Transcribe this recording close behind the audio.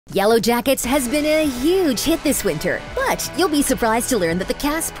Yellowjackets has been a huge hit this winter, but you'll be surprised to learn that the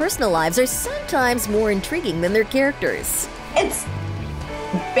cast's personal lives are sometimes more intriguing than their characters. It's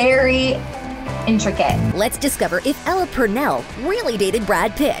very intricate. Let's discover if Ella Purnell really dated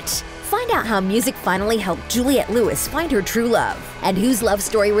Brad Pitt. Find out how music finally helped Juliette Lewis find her true love, and whose love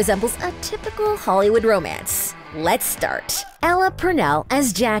story resembles a typical Hollywood romance. Let's start. Ella Purnell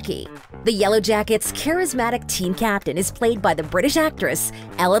as Jackie. The Yellowjackets' charismatic team captain is played by the British actress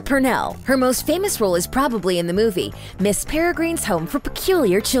Ella Purnell. Her most famous role is probably in the movie Miss Peregrine's Home for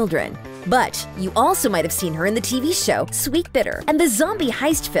Peculiar Children. But you also might have seen her in the TV show Sweet Bitter and the zombie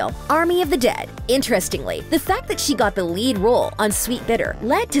heist film Army of the Dead. Interestingly, the fact that she got the lead role on Sweet Bitter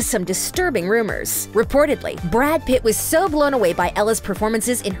led to some disturbing rumors. Reportedly, Brad Pitt was so blown away by Ella's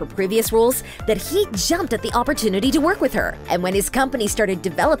performances in her previous roles that he jumped at the opportunity to work with her. And when his company started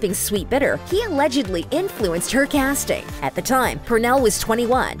developing Sweet Bitter, he allegedly influenced her casting. At the time, Purnell was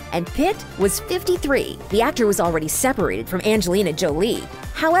 21 and Pitt was 53. The actor was already separated from Angelina Jolie.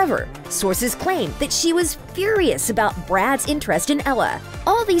 However, sources claim that she was furious about Brad's interest in Ella.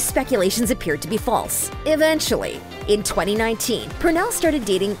 All these speculations appeared to be false. Eventually, in 2019, Purnell started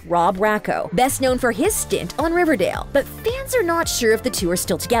dating Rob Racco, best known for his stint on Riverdale. But fans are not sure if the two are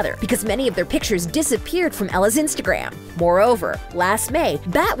still together because many of their pictures disappeared from Ella's Instagram. Moreover, last May,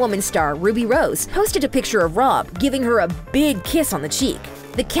 Batwoman star Ruby Rose posted a picture of Rob giving her a big kiss on the cheek.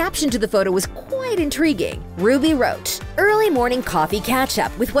 The caption to the photo was quite intriguing. Ruby wrote, "Early morning coffee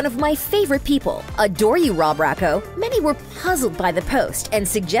catch-up with one of my favorite people. Adore you, Rob Racco." Many were puzzled by the post and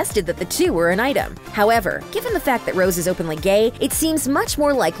suggested that the two were an item. However, given the fact that Rose is openly gay, it seems much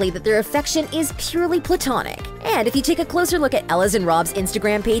more likely that their affection is purely platonic. And if you take a closer look at Ella's and Rob's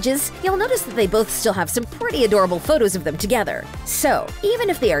Instagram pages, you'll notice that they both still have some pretty adorable photos of them together. So, even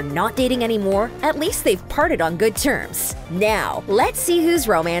if they are not dating anymore, at least they've parted on good terms. Now, let's see whose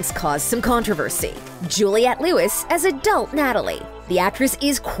romance caused some controversy. Juliette Lewis as adult Natalie. The actress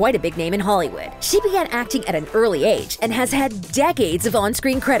is quite a big name in Hollywood. She began acting at an early age and has had decades of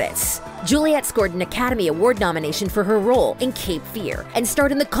on-screen credits. Juliette scored an Academy Award nomination for her role in Cape Fear and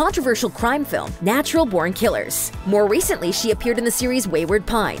starred in the controversial crime film Natural Born Killers. More recently, she appeared in the series Wayward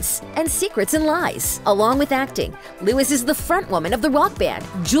Pines and Secrets and Lies. Along with acting, Lewis is the frontwoman of the rock band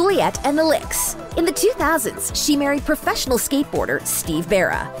Juliette and the Licks. In the 2000s, she married professional skateboarder Steve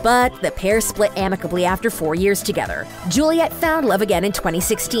Barra, but the pair split amicably after 4 years together. Juliette found love again in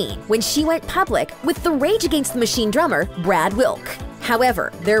 2016 when she went public with the Rage Against the Machine drummer Brad Wilk.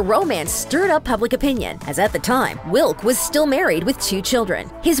 However, their romance stirred up public opinion, as at the time, Wilk was still married with 2 children.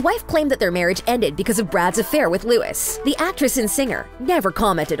 His wife claimed that their marriage ended because of Brad's affair with Lewis. The actress and singer never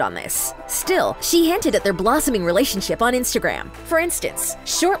commented on this. Still, she hinted at their blossoming relationship on Instagram. For instance,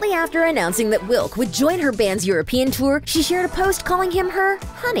 shortly after announcing that Wilk would join her band's European tour, she shared a post calling him her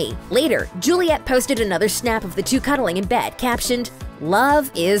honey. Later, Juliette posted another snap of the two cuddling in bed, captioned, "Love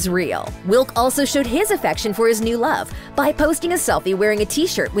is real." Wilk also showed his affection for his new love by posting a selfie wearing a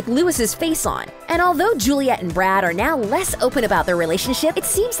t-shirt with Lewis's face on. And although Juliette and Brad are now less open about their relationship, it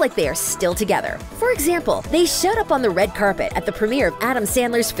seems like they are still together. For example, they showed up on the red carpet at the premiere of Adam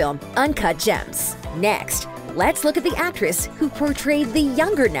Sandler's film Uncut Gems. Next, let's look at the actress who portrayed the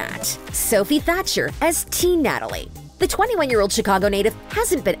younger Nat, Sophie Thatcher as teen Natalie. The 21-year-old Chicago native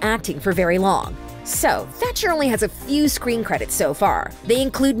hasn't been acting for very long. So, Thatcher only has a few screen credits so far. They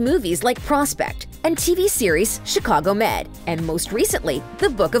include movies like Prospect and TV series Chicago Med, and most recently, The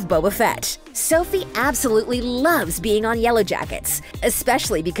Book of Boba Fett. Sophie absolutely loves being on Yellowjackets,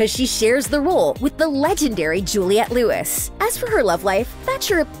 especially because she shares the role with the legendary Juliette Lewis. As for her love life,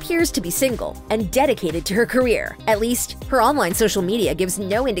 Thatcher appears to be single and dedicated to her career. At least, her online social media gives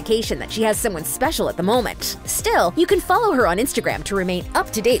no indication that she has someone special at the moment. Still, you can follow her on Instagram to remain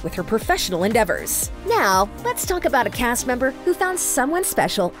up to date with her professional endeavors. Now, let's talk about a cast member who found someone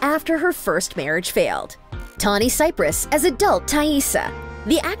special after her first marriage failed. Tawny Cypress as adult Thaisa.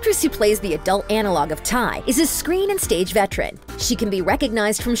 The actress who plays the adult analog of Ty is a screen and stage veteran. She can be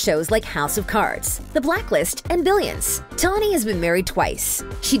recognized from shows like House of Cards, The Blacklist, and Billions. Tawny has been married twice.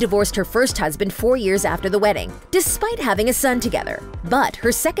 She divorced her first husband 4 years after the wedding, despite having a son together. But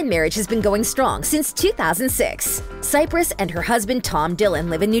her second marriage has been going strong since 2006. Cypress and her husband Tom Dillon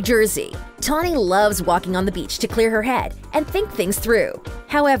live in New Jersey. Tawny loves walking on the beach to clear her head and think things through.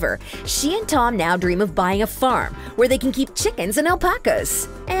 However, she and Tom now dream of buying a farm where they can keep chickens and alpacas.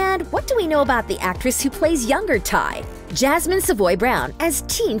 And what do we know about the actress who plays younger Ty? Jasmine Savoy Brown as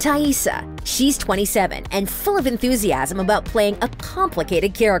teen Thaisa. She's 27 and full of enthusiasm about playing a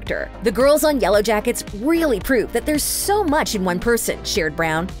complicated character. The girls on Yellowjackets really prove that there's so much in one person, shared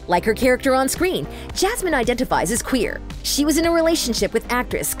Brown. Like her character on screen, Jasmine identifies as queer. She was in a relationship with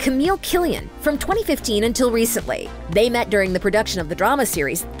actress Camille Killian from 2015 until recently. They met during the production of the drama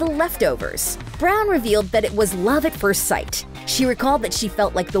series The Leftovers. Brown revealed that it was love at first sight. She recalled that she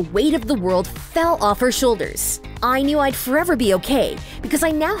felt like the weight of the world fell off her shoulders. "I knew I'd forever be okay because I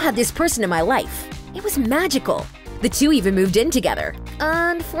now had this person in my life. It was magical." The two even moved in together.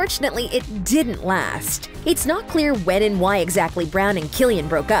 Unfortunately, it didn't last. It's not clear when and why exactly Brown and Killian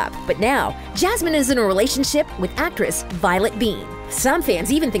broke up, but now Jasmine is in a relationship with actress Violet Bean. Some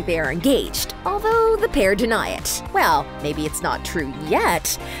fans even think they are engaged, although the pair deny it. Well, maybe it's not true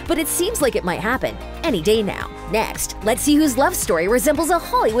yet, but it seems like it might happen any day now. Next, let's see whose love story resembles a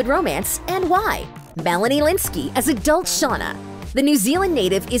Hollywood romance and why. Melanie Lynskey as adult Shauna. The New Zealand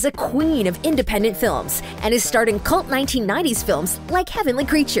native is a queen of independent films and is starring cult 1990s films like Heavenly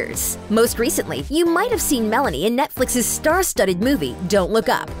Creatures. Most recently, you might have seen Melanie in Netflix's star-studded movie Don't Look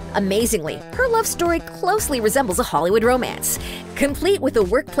Up. Amazingly, her love story closely resembles a Hollywood romance, complete with a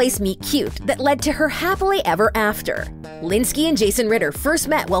workplace meet-cute that led to her happily ever after. Lynskey and Jason Ritter first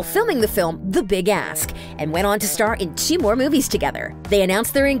met while filming the film The Big Ask and went on to star in 2 more movies together. They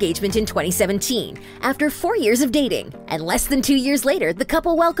announced their engagement in 2017 after 4 years of dating, and less than 2 years later, the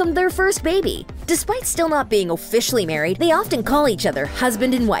couple welcomed their first baby. Despite still not being officially married, they often call each other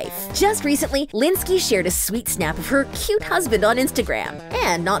husband and wife. Just recently, Lynskey shared a sweet snap of her cute husband on Instagram.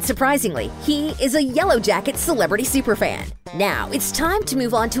 And not surprisingly, he is a Yellowjackets celebrity superfan. Now, it's time to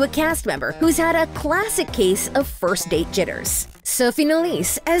move on to a cast member who's had a classic case of first date jitters. Sophie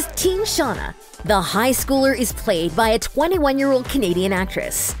Nélisse as teen Shauna. The high schooler is played by a 21-year-old Canadian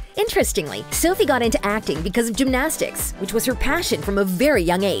actress. Interestingly, Sophie got into acting because of gymnastics, which was her passion from a very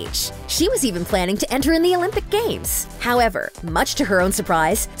young age. She was even planning to enter in the Olympic Games. However, much to her own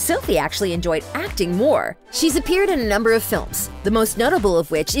surprise, Sophie actually enjoyed acting more. She's appeared in a number of films, the most notable of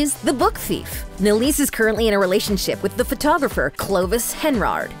which is The Book Thief. Nélisse is currently in a relationship with the photographer Clovis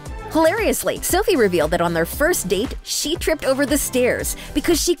Henrard. Hilariously, Sophie revealed that on their first date, she tripped over the stairs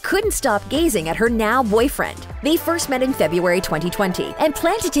because she couldn't stop gazing at her now boyfriend. They first met in February 2020 and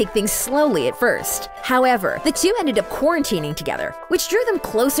planned to take things slowly at first. However, the two ended up quarantining together, which drew them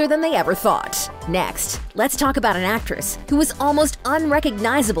closer than they ever thought. Next, let's talk about an actress who was almost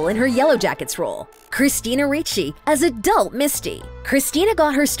unrecognizable in her Yellowjackets role. Christina Ricci as adult Misty. Christina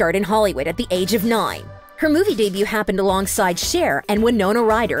got her start in Hollywood at the age of 9. Her movie debut happened alongside Cher and Winona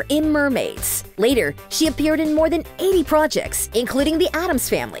Ryder in Mermaids. Later, she appeared in more than 80 projects, including The Addams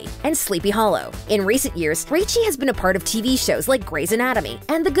Family and Sleepy Hollow. In recent years, Ricci has been a part of TV shows like Grey's Anatomy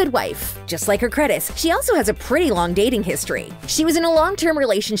and The Good Wife. Just like her credits, she also has a pretty long dating history. She was in a long-term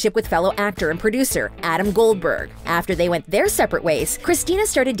relationship with fellow actor and producer Adam Goldberg. After they went their separate ways, Christina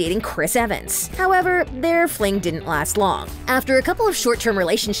started dating Chris Evans. However, their fling didn't last long. After a couple of short-term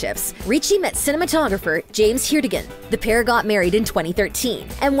relationships, Ricci met cinematographer James Hurtigan. The pair got married in 2013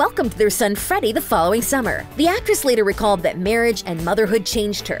 and welcomed their son Freddie the following summer. The actress later recalled that marriage and motherhood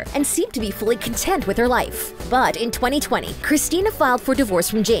changed her and seemed to be fully content with her life. But in 2020, Christina filed for divorce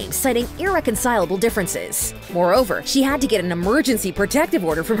from James, citing irreconcilable differences. Moreover, she had to get an emergency protective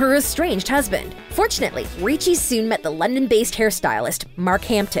order from her estranged husband. Fortunately, Ricci soon met the London-based hairstylist Mark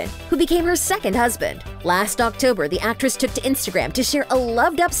Hampton, who became her second husband. Last October, the actress took to Instagram to share a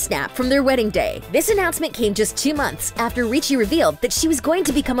loved-up snap from their wedding day. This announcement came just 2 months after Ricci revealed that she was going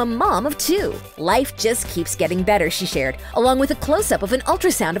to become a mom of 2. "Life just keeps getting better," she shared, along with a close-up of an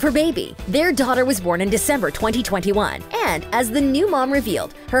ultrasound of her baby. Their daughter was born in December 2021, and as the new mom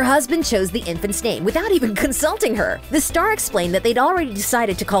revealed, her husband chose the infant's name without even consulting her. The star explained that they'd already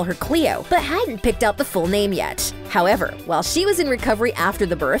decided to call her Cleo, but hadn't picked out the full name yet. However, while she was in recovery after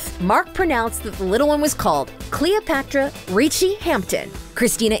the birth, Mark pronounced that the little one was called Cleopatra Ricci Hampton.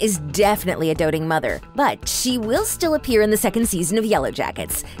 Christina is definitely a doting mother, but she will still appear in the second season of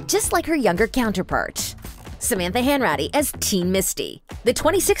Yellowjackets, just like her younger counterpart. Samantha Hanratty as teen Misty. The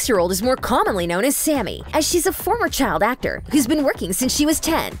 26-year-old is more commonly known as Sammy, as she's a former child actor who's been working since she was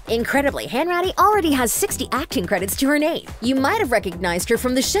 10. Incredibly, Hanratty already has 60 acting credits to her name. You might have recognized her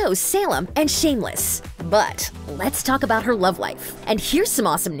from the shows Salem and Shameless. But let's talk about her love life. And here's some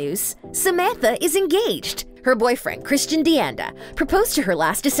awesome news. Samantha is engaged. Her boyfriend, Christian Deanda, proposed to her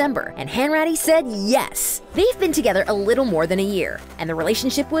last December, and Hanratty said yes. They've been together a little more than a year, and the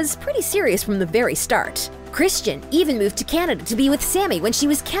relationship was pretty serious from the very start. Christian even moved to Canada to be with Sammy when she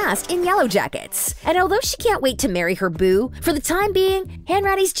was cast in Yellowjackets. And although she can't wait to marry her boo, for the time being,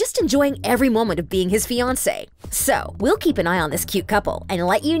 Hanratty's just enjoying every moment of being his fiancé. So, we'll keep an eye on this cute couple and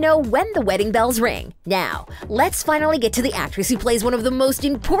let you know when the wedding bells ring. Now, let's finally get to the actress who plays one of the most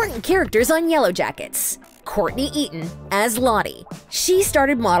important characters on Yellowjackets. Courtney Eaton as Lottie. She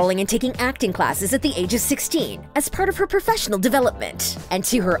started modeling and taking acting classes at the age of 16 as part of her professional development. And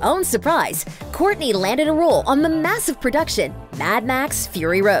to her own surprise, Courtney landed a role on the massive production Mad Max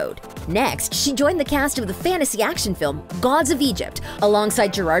Fury Road. Next, she joined the cast of the fantasy action film Gods of Egypt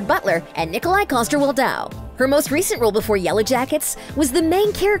alongside Gerard Butler and Nikolai Coster-Waldau. Her most recent role before Yellowjackets was the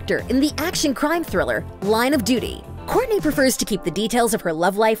main character in the action crime thriller Line of Duty. Courtney prefers to keep the details of her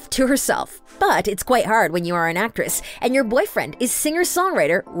love life to herself, but it's quite hard when you are an actress and your boyfriend is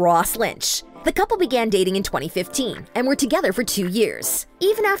singer-songwriter Ross Lynch. The couple began dating in 2015 and were together for 2 years.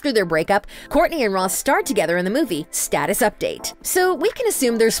 Even after their breakup, Courtney and Ross starred together in the movie Status Update, so we can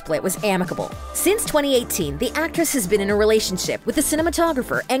assume their split was amicable. Since 2018, the actress has been in a relationship with the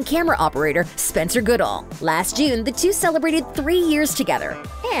cinematographer and camera operator Spencer Goodall. Last June, the two celebrated 3 years together.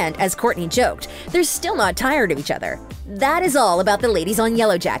 And as Courtney joked, they're still not tired of each other. That is all about the ladies on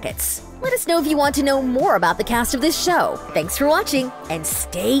Yellowjackets. Let us know if you want to know more about the cast of this show. Thanks for watching, and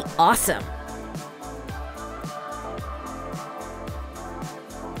stay awesome!